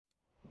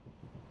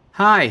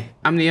Hi,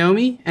 I'm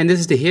Naomi, and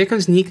this is the Here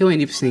Comes Niko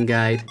and Ebisun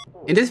guide.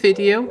 In this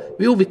video,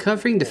 we will be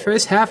covering the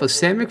first half of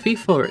Salmon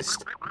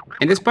Forest.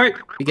 In this part,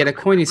 we get a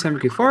coin in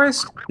Salmon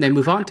Forest, then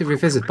move on to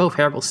revisit both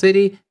Here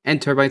City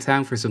and Turbine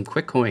Town for some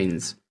quick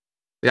coins.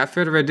 Without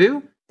further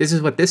ado, this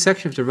is what this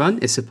section of the run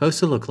is supposed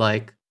to look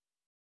like.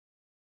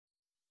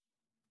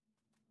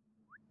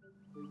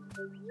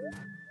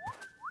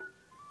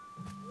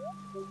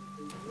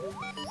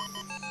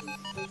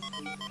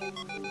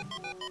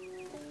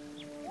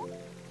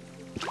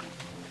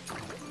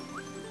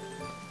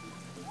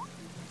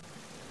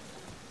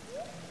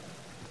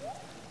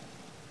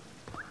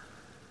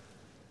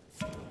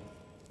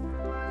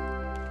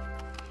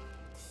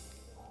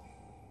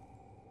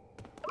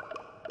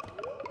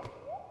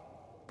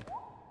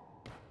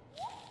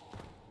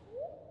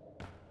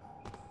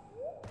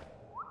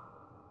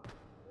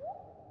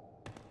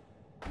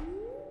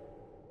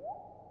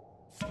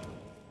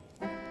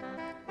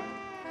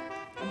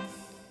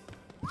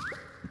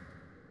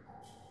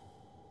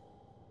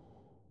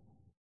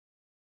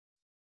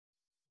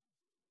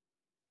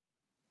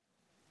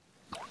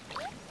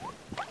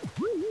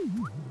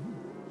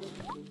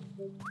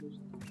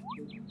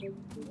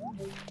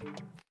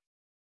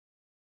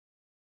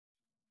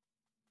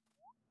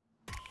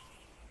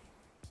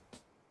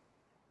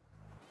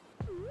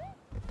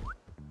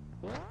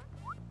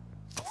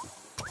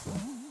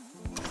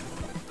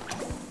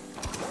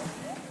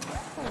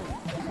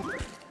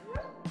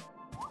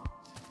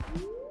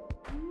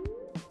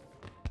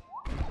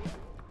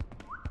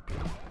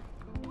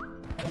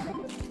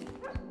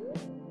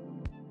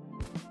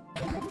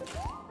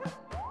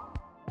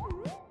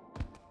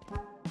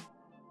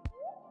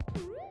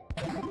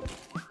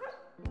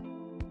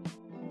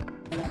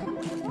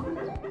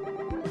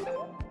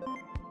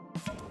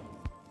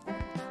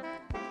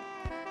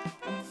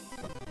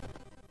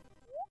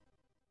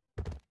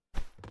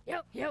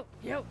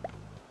 Yo.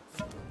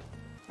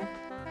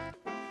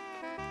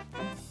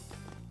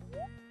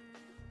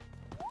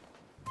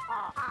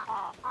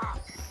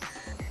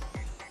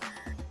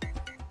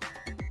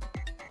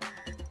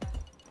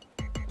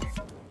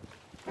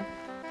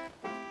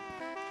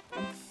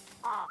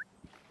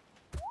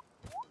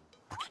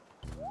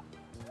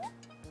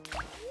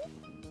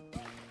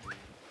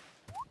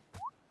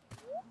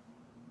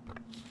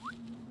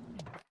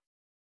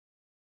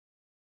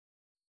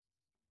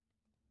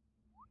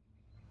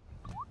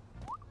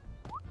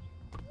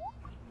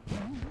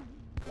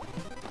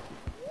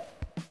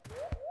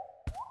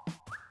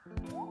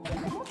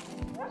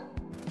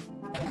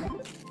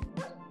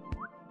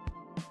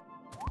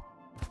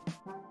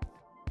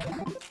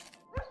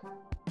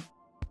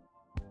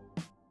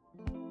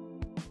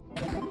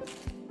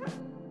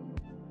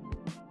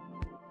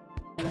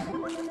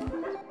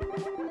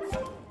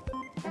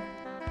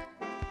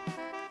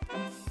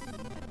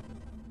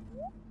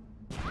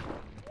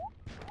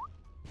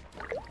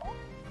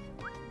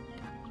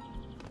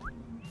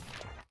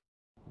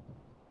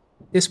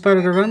 This part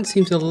of the run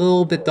seems a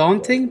little bit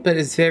daunting, but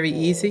it's very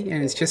easy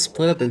and it's just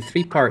split up in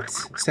 3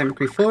 parts: Salmon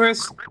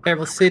Forest,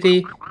 Here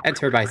City, and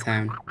Turbine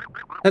Town.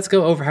 Let's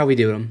go over how we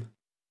do them.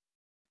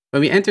 When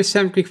we enter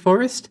Salmon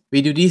Forest,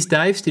 we do these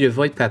dives to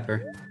avoid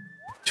pepper.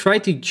 Try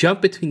to jump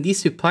between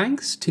these 2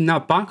 planks to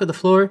not bonk on the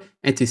floor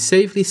and to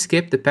safely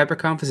skip the pepper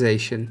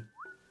conversation.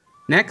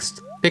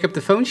 Next, pick up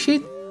the phone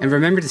sheet and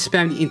remember to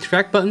spam the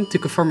interact button to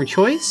confirm your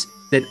choice,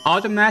 then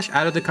auto mash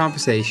out of the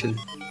conversation.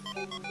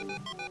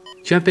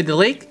 Jump in the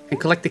lake and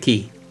collect the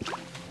key.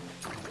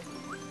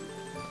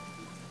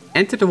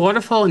 Enter the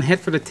waterfall and head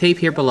for the tape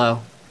here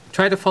below.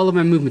 Try to follow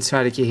my movement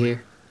strategy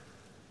here.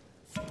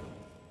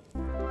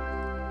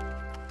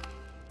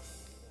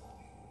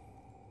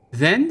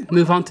 Then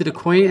move on to the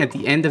coin at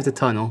the end of the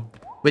tunnel.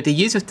 With the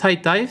use of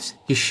tight dives,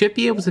 you should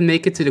be able to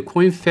make it to the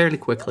coin fairly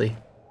quickly.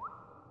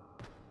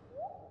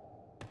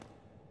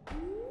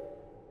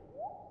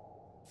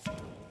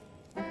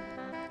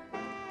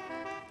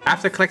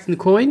 After collecting the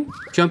coin,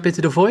 jump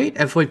into the void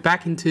and void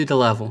back into the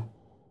level.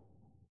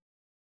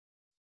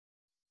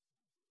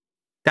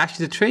 Dash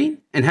to the train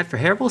and head for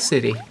Here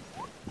City.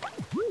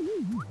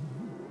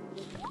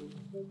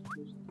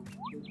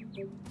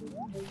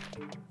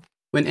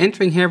 When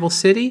entering Here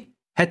City,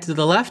 head to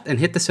the left and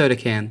hit the soda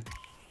can.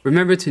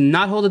 Remember to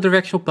not hold the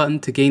directional button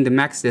to gain the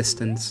max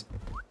distance.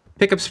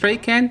 Pick up spray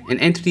can and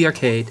enter the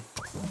arcade.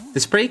 The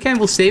spray can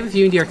will stay with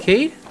you in the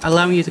arcade,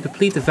 allowing you to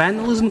complete the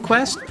vandalism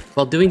quest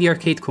while doing the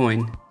arcade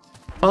coin.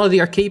 Follow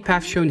the arcade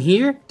path shown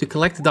here to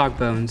collect the dog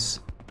bones.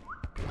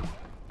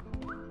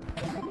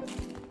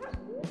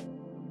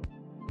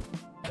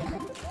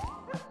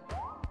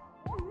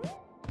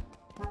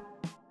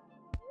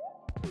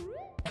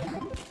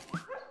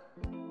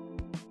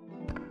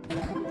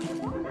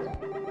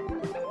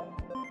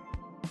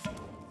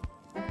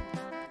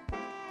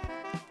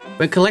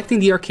 When collecting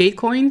the arcade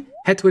coin,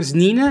 head towards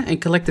Nina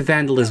and collect the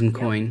vandalism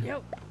coin.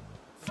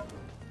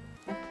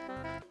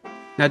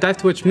 Now dive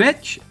towards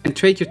Mitch and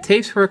trade your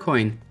tapes for a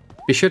coin.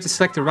 Be sure to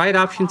select the right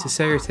option to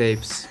sell your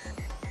tapes.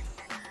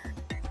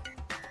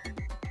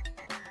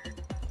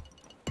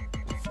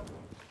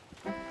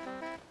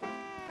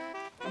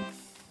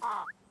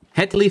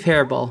 head to leave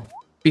Hairball.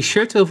 Be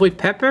sure to avoid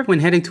Pepper when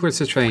heading towards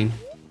the train.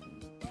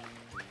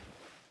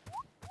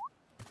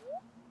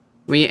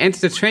 When you enter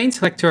the train,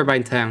 select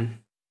Turbine Town.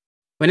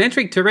 When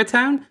entering Turbine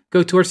Town,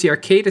 go towards the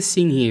arcade as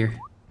seen here.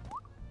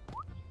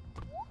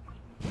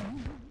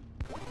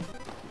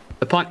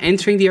 Upon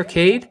entering the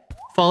arcade,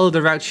 follow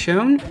the route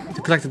shown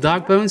to collect the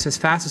dog bones as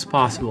fast as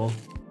possible.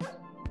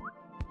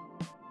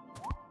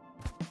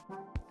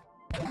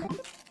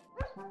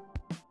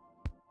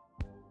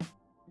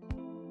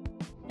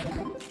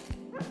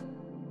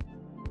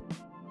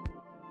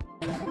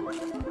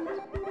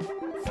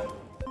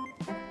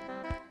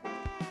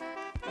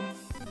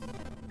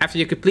 After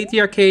you complete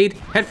the arcade,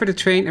 head for the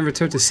train and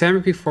return to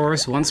Salmon Creek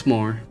Forest once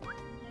more.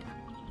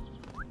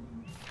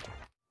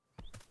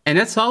 And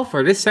that's all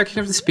for this section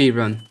of the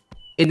speedrun.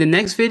 In the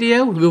next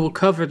video, we will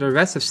cover the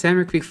rest of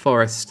Salmon Creek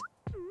Forest.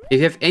 If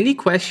you have any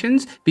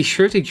questions, be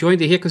sure to join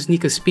the Here Comes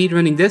Niko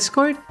speedrunning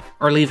Discord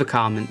or leave a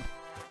comment.